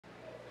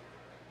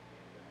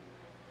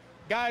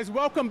Guys,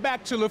 welcome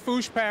back to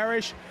Lafourche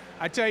Parish.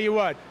 I tell you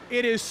what,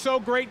 it is so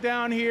great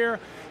down here.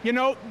 You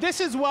know,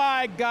 this is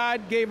why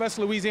God gave us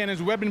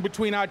Louisianans webbing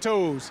between our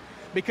toes,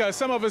 because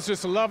some of us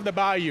just love the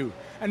bayou.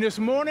 And this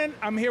morning,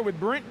 I'm here with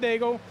Brent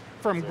Daigle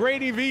from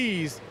Grady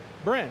V's.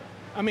 Brent,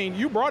 I mean,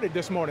 you brought it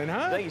this morning,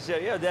 huh? Thank you,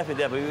 Chef. Yeah,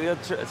 definitely.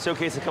 We'll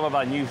showcase a couple of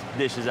our new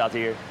dishes out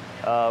here.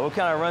 We'll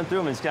kind of run through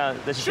them and kind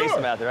of let you taste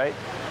them out there, right?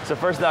 So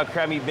first out,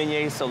 crab meat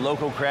beignets, so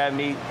local crab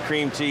meat,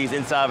 cream cheese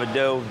inside of a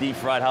dough, deep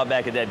fried. How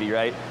bad could that be,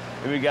 right?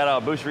 And we got our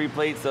boucherie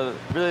plates, so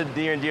really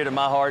near and dear to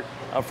my heart.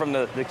 I'm from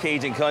the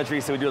Cajun country,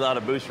 so we do a lot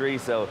of boucherie.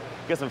 So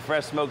get some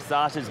fresh smoked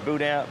sausage,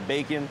 boudin,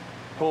 bacon,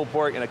 pulled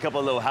pork, and a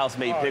couple of little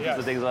house-made pickles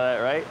and things like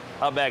that, right?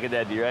 How bad could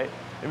that be, right?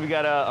 And we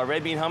got a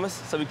red bean hummus,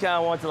 so we kind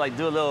of want to like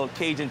do a little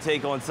Cajun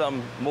take on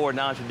something more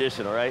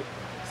non-traditional, right?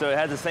 So it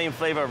has the same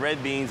flavor of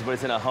red beans, but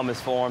it's in a hummus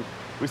form.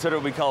 We sort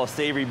of what we call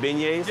savory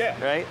beignets,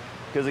 right?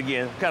 Because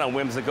again, kind of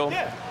whimsical.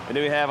 Yeah. And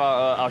then we have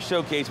our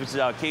showcase, which is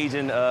our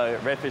Cajun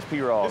redfish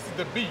pirogue. This is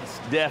the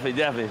beast.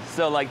 Definitely.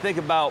 So like think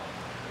about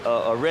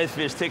a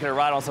redfish taking a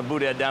ride on some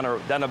boudin down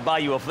the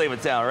bayou of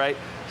Flavortown, right?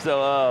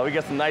 So we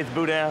got some nice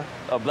boudin,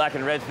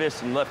 blackened redfish,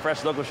 some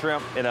fresh local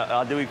shrimp, and a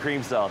andouille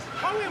cream sauce.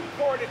 How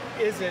important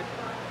is it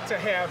to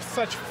have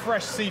such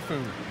fresh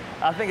seafood?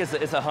 I think it's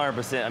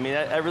 100%. I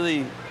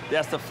mean,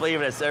 that's the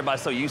flavor that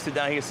everybody's so used to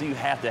down here, so you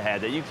have to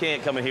have that. You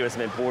can't come in here with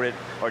some imported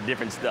or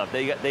different stuff.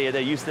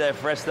 They're used to that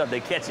fresh stuff,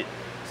 they catch it.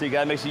 So you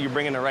gotta make sure you're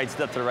bringing the right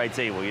stuff to the right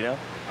table, you know?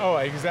 Oh,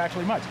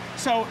 exactly much.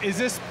 So is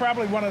this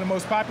probably one of the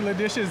most popular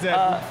dishes,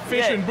 that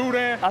fish and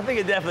boudin? I think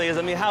it definitely is.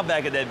 I mean, how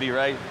bad could that be,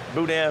 right?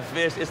 Boudin,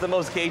 fish, it's the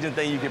most Cajun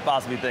thing you could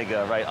possibly think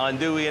of, right?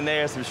 Andouille in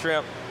there, some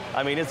shrimp.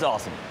 I mean, it's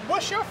awesome.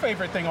 What's your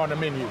favorite thing on the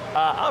menu?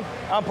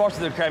 I'm partial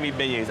to the crab meat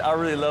beignets. I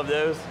really love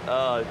those,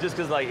 just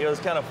because like it was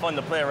kind of fun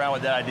to play around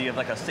with that idea of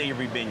like a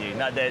savory beignet,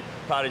 not that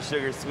powdered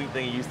sugar sweet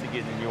thing you used to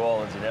get in New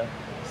Orleans, you know?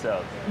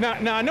 So.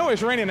 Now I know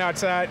it's raining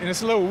outside and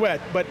it's a little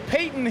wet, but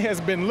Peyton has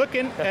been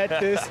looking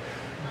at this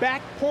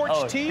back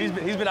porch tea. He's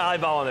been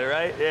eyeballing it,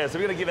 right? Yeah, so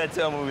we're gonna give that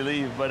to him when we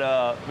leave,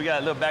 but we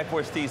got a little back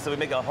porch tea, so we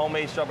make a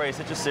homemade strawberry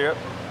citrus syrup.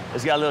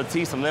 It's got a little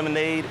tea, some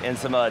lemonade, and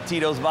some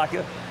Thibodaux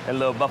vodka, and a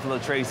little Buffalo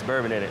Trace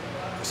bourbon in it.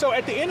 So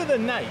at the end of the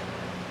night,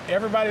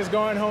 everybody's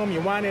going home,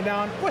 you're winding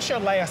down. What's your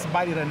last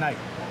bite of the night?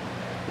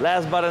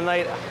 Last bite of the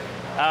night,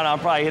 I don't know, I'm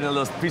probably hitting a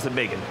little piece of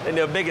bacon. And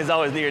you know, bacon's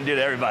always near and dear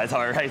to everybody's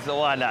heart, right? So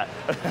why not?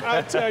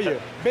 I tell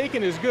you,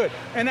 bacon is good.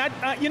 And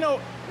you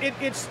know,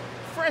 it's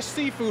fresh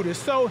seafood is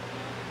so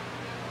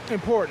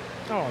important.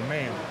 Oh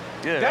man,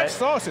 good, that right?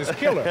 sauce is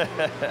killer.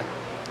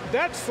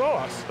 That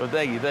sauce. Well,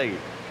 thank you.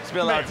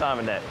 Spent a lot of time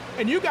in that.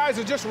 And you guys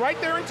are just right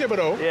there in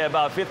Thibodaux. Yeah,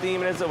 about 15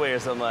 minutes away or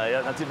something like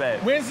that. Not too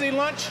bad. Wednesday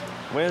lunch?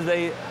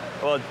 Tuesday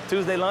lunch.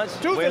 Wednesday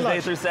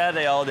lunch. Through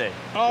Saturday, all day.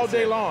 All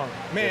day long.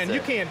 Man,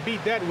 you can't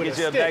beat that with a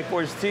stick. Get you a back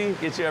porch tea,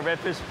 get you a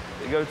redfish,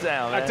 go to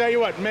town, man. I tell you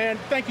what, man,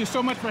 thank you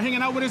so much for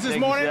hanging out with us this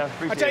morning. You,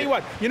 Chef. I tell you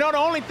what, you know the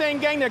only thing,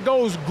 gang, that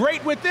goes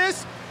great with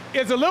this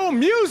is a little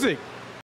music.